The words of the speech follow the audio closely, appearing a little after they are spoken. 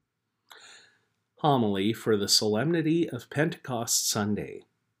Homily for the Solemnity of Pentecost Sunday,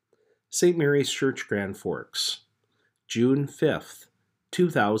 St. Mary's Church, Grand Forks, June 5th,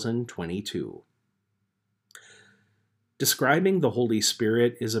 2022. Describing the Holy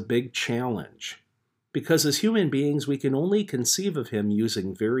Spirit is a big challenge, because as human beings we can only conceive of Him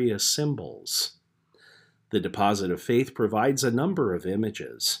using various symbols. The deposit of faith provides a number of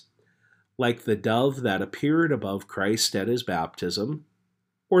images, like the dove that appeared above Christ at His baptism,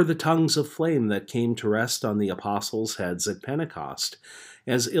 or the tongues of flame that came to rest on the apostles' heads at Pentecost,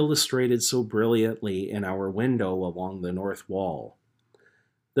 as illustrated so brilliantly in our window along the north wall.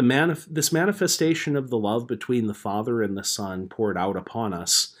 This manifestation of the love between the Father and the Son poured out upon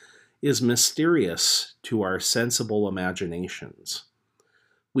us is mysterious to our sensible imaginations.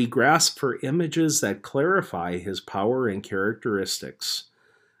 We grasp for images that clarify His power and characteristics,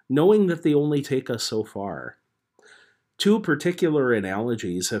 knowing that they only take us so far. Two particular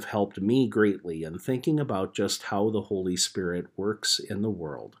analogies have helped me greatly in thinking about just how the Holy Spirit works in the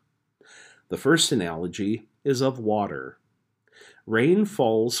world. The first analogy is of water. Rain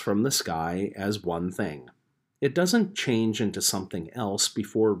falls from the sky as one thing. It doesn't change into something else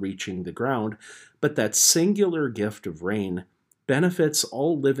before reaching the ground, but that singular gift of rain benefits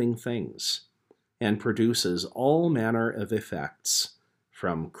all living things and produces all manner of effects,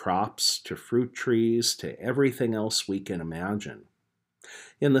 from crops to fruit trees to everything else we can imagine.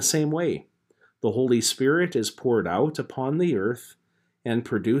 In the same way, the Holy Spirit is poured out upon the earth and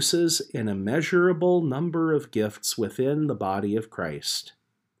produces an immeasurable number of gifts within the body of Christ.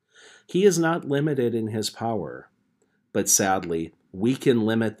 He is not limited in His power, but sadly, we can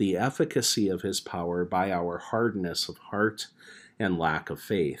limit the efficacy of His power by our hardness of heart and lack of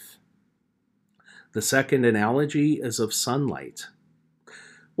faith. The second analogy is of sunlight.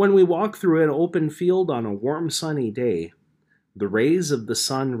 When we walk through an open field on a warm sunny day, the rays of the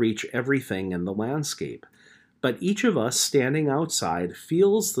sun reach everything in the landscape, but each of us standing outside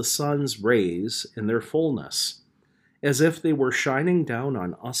feels the sun's rays in their fullness, as if they were shining down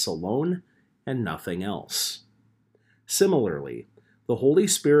on us alone and nothing else. Similarly, the Holy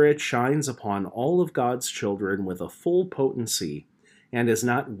Spirit shines upon all of God's children with a full potency and is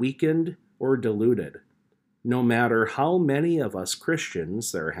not weakened or diluted, no matter how many of us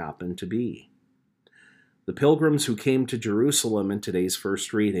Christians there happen to be. The pilgrims who came to Jerusalem in today's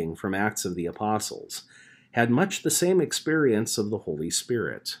first reading from Acts of the Apostles had much the same experience of the Holy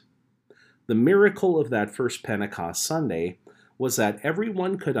Spirit. The miracle of that first Pentecost Sunday was that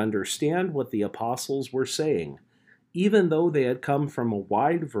everyone could understand what the apostles were saying, even though they had come from a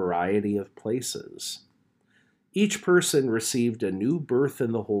wide variety of places. Each person received a new birth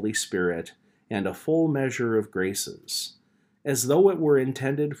in the Holy Spirit and a full measure of graces, as though it were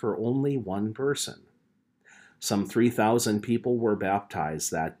intended for only one person. Some 3,000 people were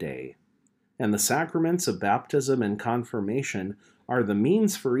baptized that day, and the sacraments of baptism and confirmation are the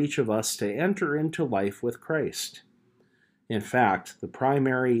means for each of us to enter into life with Christ. In fact, the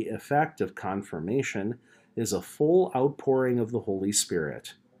primary effect of confirmation is a full outpouring of the Holy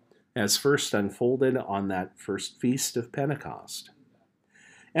Spirit, as first unfolded on that first feast of Pentecost.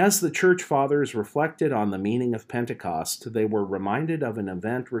 As the Church Fathers reflected on the meaning of Pentecost, they were reminded of an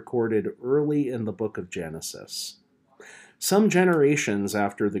event recorded early in the book of Genesis. Some generations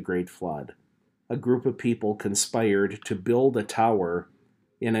after the Great Flood, a group of people conspired to build a tower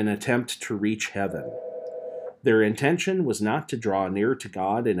in an attempt to reach heaven. Their intention was not to draw near to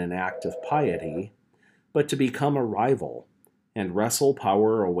God in an act of piety, but to become a rival and wrestle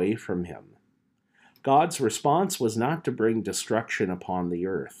power away from Him. God's response was not to bring destruction upon the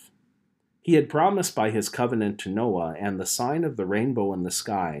earth. He had promised by His covenant to Noah and the sign of the rainbow in the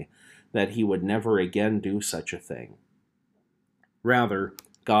sky that He would never again do such a thing. Rather,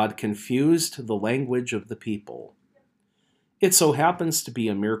 God confused the language of the people. It so happens to be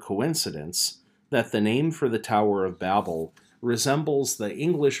a mere coincidence that the name for the Tower of Babel resembles the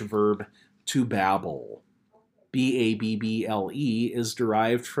English verb to babble. B-A-B-B-L-E is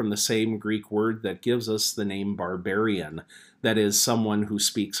derived from the same Greek word that gives us the name barbarian, that is, someone who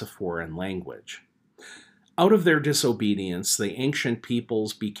speaks a foreign language. Out of their disobedience, the ancient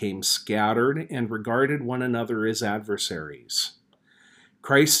peoples became scattered and regarded one another as adversaries.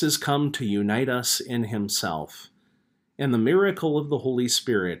 Christ has come to unite us in Himself, and the miracle of the Holy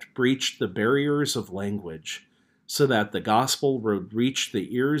Spirit breached the barriers of language so that the gospel would reach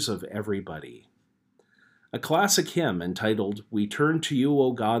the ears of everybody. A classic hymn entitled "We Turn to You,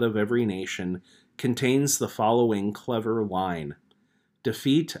 O God of Every Nation" contains the following clever line: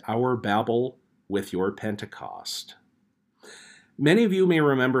 "Defeat our Babel with your Pentecost." Many of you may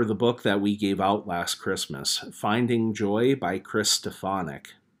remember the book that we gave out last Christmas, Finding Joy by Chris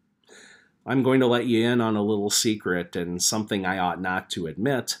Stefanik. I'm going to let you in on a little secret and something I ought not to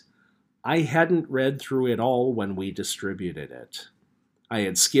admit. I hadn't read through it all when we distributed it. I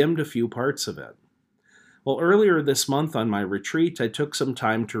had skimmed a few parts of it. Well, earlier this month on my retreat, I took some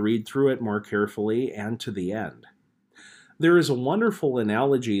time to read through it more carefully and to the end. There is a wonderful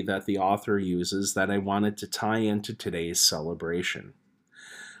analogy that the author uses that I wanted to tie into today's celebration.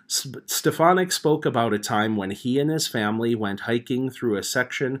 Stefanik spoke about a time when he and his family went hiking through a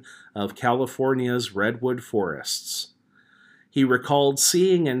section of California's redwood forests. He recalled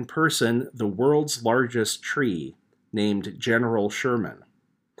seeing in person the world's largest tree, named General Sherman.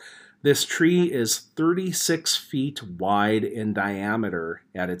 This tree is 36 feet wide in diameter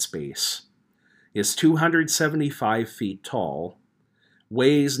at its base, is 275 feet tall,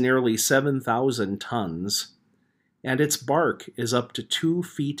 weighs nearly 7,000 tons, and its bark is up to 2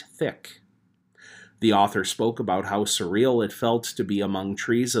 feet thick. The author spoke about how surreal it felt to be among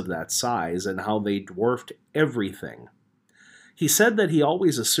trees of that size and how they dwarfed everything. He said that he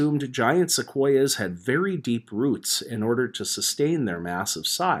always assumed giant sequoias had very deep roots in order to sustain their massive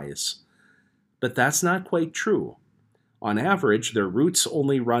size. But that's not quite true. On average, their roots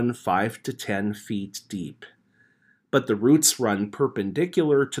only run 5 to 10 feet deep. But the roots run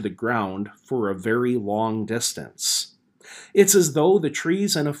perpendicular to the ground for a very long distance. It's as though the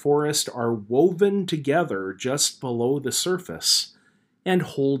trees in a forest are woven together just below the surface and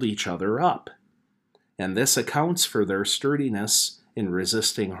hold each other up. And this accounts for their sturdiness in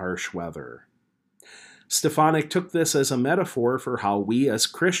resisting harsh weather. Stefanik took this as a metaphor for how we as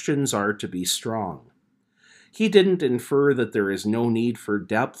Christians are to be strong. He didn't infer that there is no need for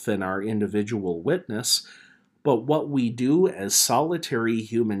depth in our individual witness, but what we do as solitary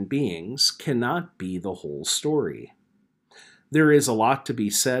human beings cannot be the whole story. There is a lot to be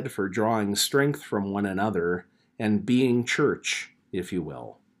said for drawing strength from one another and being church, if you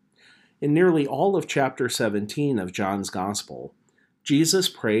will. In nearly all of chapter 17 of John's Gospel, Jesus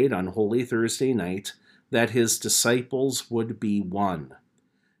prayed on Holy Thursday night that his disciples would be one,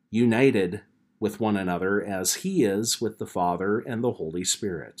 united with one another as he is with the Father and the Holy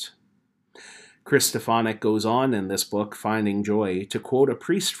Spirit. Chris Stefanik goes on in this book, Finding Joy, to quote a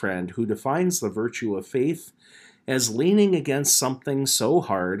priest friend who defines the virtue of faith as leaning against something so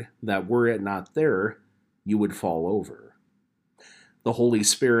hard that were it not there, you would fall over. The Holy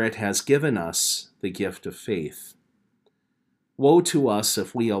Spirit has given us the gift of faith. Woe to us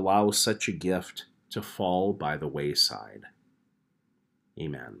if we allow such a gift to fall by the wayside.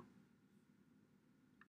 Amen.